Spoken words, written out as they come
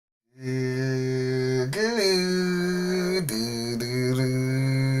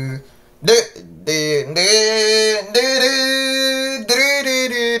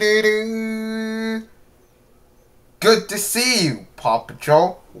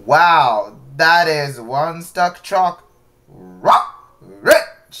control. Wow, that is one stuck chalk. Rock,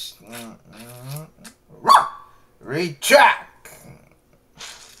 rich. Rock, retract.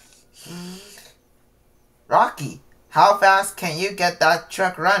 Rocky, how fast can you get that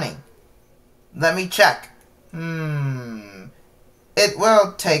truck running? Let me check. It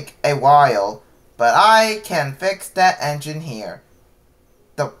will take a while, but I can fix that engine here.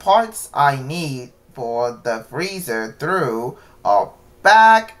 The parts I need for the freezer through are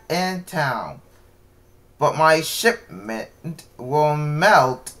back in town. But my shipment will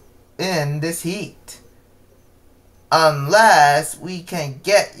melt in this heat. Unless we can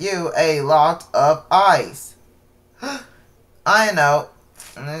get you a lot of ice. I know.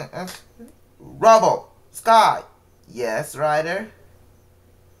 Rubble, Sky. Yes, Ryder?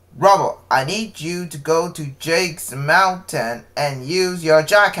 Rubble, I need you to go to Jake's mountain and use your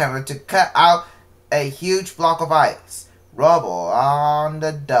jackhammer to cut out a huge block of ice. Rubble on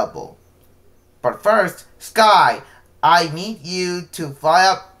the double. But first, Sky, I need you to fly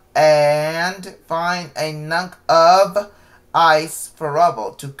up and find a nunk of ice for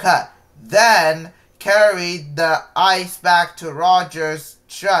Rubble to cut. Then carry the ice back to Roger's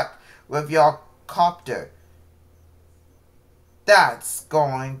truck with your copter. That's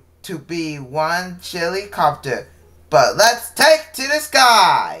going to be one chilly copter. But let's take to the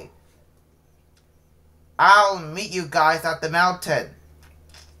sky. I'll meet you guys at the mountain.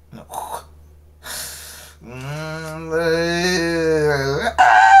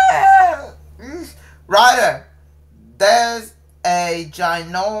 Ryder, there's a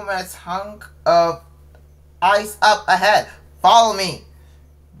ginormous hunk of ice up ahead. Follow me.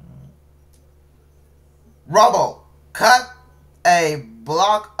 Rubble, cut a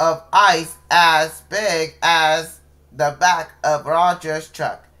block of ice as big as the back of Roger's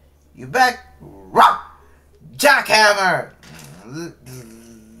truck. You bet. Rock! Jackhammer!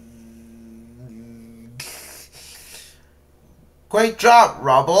 Great job,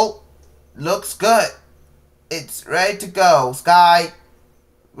 Rubble. Looks good. It's ready to go, Sky.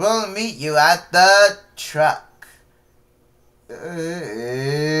 We'll meet you at the truck.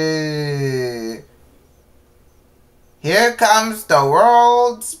 Here comes the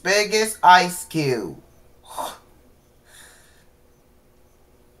world's biggest ice cube.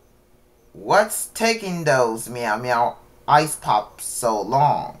 What's taking those meow meow ice pops so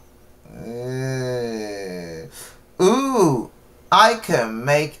long? Ooh, I can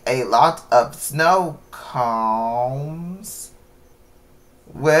make a lot of snow cones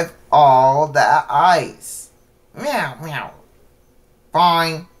with all that ice. Meow meow.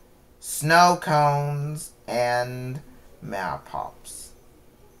 Fine. Snow cones and meow pops.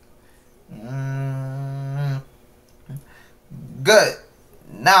 Good.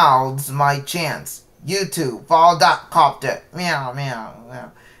 Now's my chance. You two, follow that copter. Meow, meow, meow.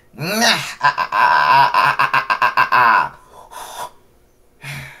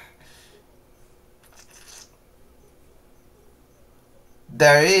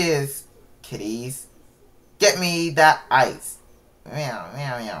 There it is, kitties. Get me that ice. Meow,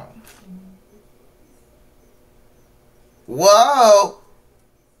 meow, meow. Whoa!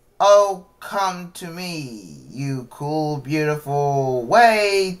 Oh, come to me, you cool, beautiful,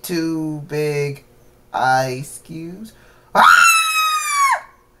 way too big ice cubes. Ah!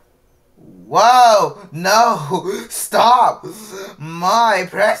 Whoa! No! Stop! My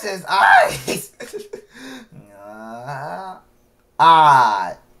precious ice!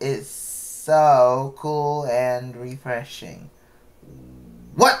 It's so cool and refreshing.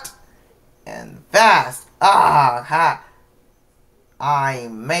 What? And fast! Ha! I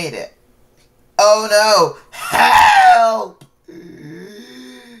made it. Oh no! Help!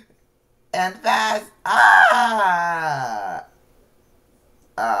 And fast. I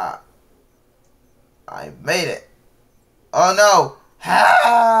made it. Oh no!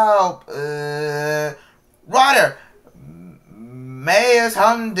 Help! Ryder! Mayor's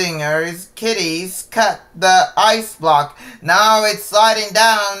Humdinger's kitties cut the ice block. Now it's sliding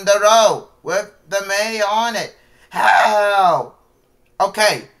down the road with the mayor on it. Help!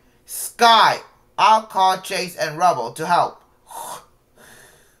 Okay, Sky, I'll call Chase and Rubble to help.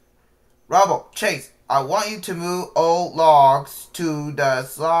 Rubble, Chase, I want you to move old logs to the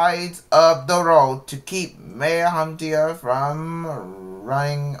sides of the road to keep Mayor Humdinger from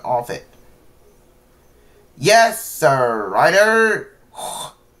running off it. Yes, sir, Ryder.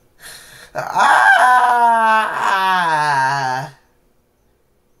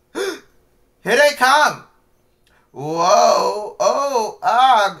 Here they come. Whoa, oh,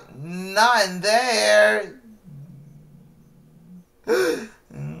 not in there.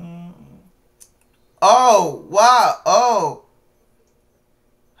 Oh, wow, oh.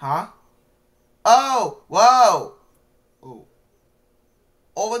 Huh? Oh, whoa! Oh.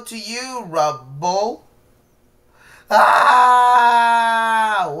 Over to you, Rubble.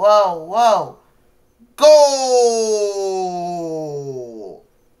 Ah! Whoa, whoa! Goal!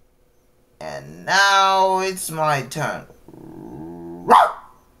 And now it's my turn.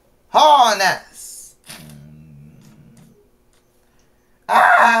 Harness!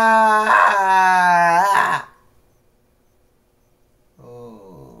 Ah!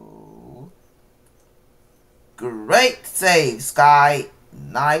 Oh. Great save, Sky.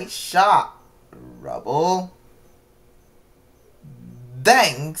 Nice shot, Rubble.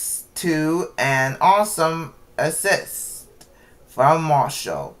 Thanks to an awesome assist from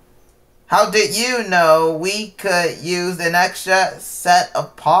Marshall. How did you know we could use an extra set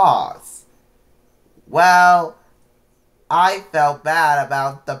of paws? Well, I felt bad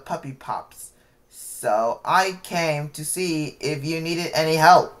about the puppy Pups, so I came to see if you needed any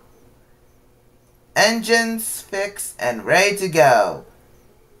help. Engines fixed and ready to go.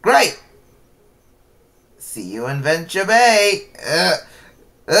 Great! See you in Venture Bay.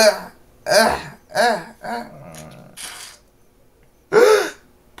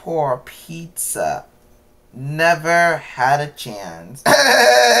 Poor pizza. Never had a chance.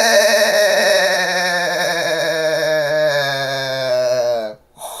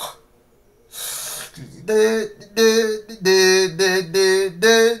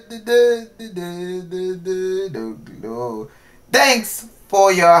 Thanks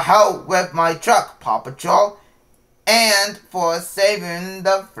for your help with my truck, Paw Patrol, and for saving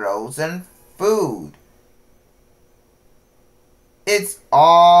the frozen food. It's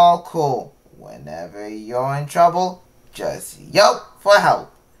all cool. Whenever you're in trouble, just yelp for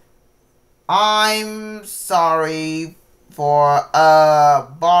help. I'm sorry for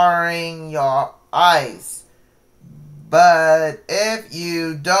borrowing your ice, but if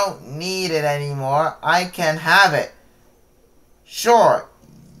you don't need it anymore, I can have it. Sure,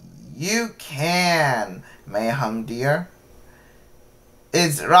 you can, Mayhem dear.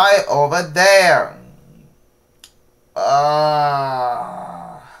 It's right over there.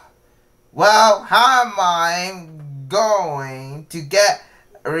 Well, how am I going to get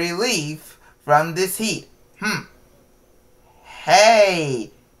relief from this heat?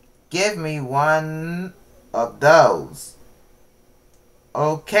 Hey, give me one of those.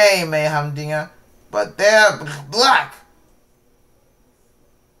 Okay, Mayhem dear, but they're black.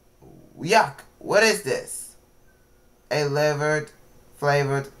 Yuck, what is this? A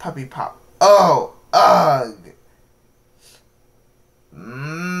flavored puppy pop. Oh, ugh.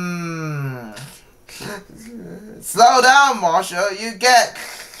 Slow down, Marshall. You get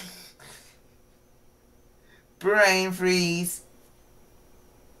brain freeze.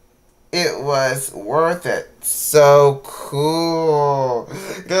 It was worth it. So cool.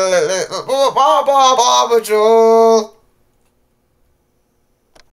 Paw Patrol.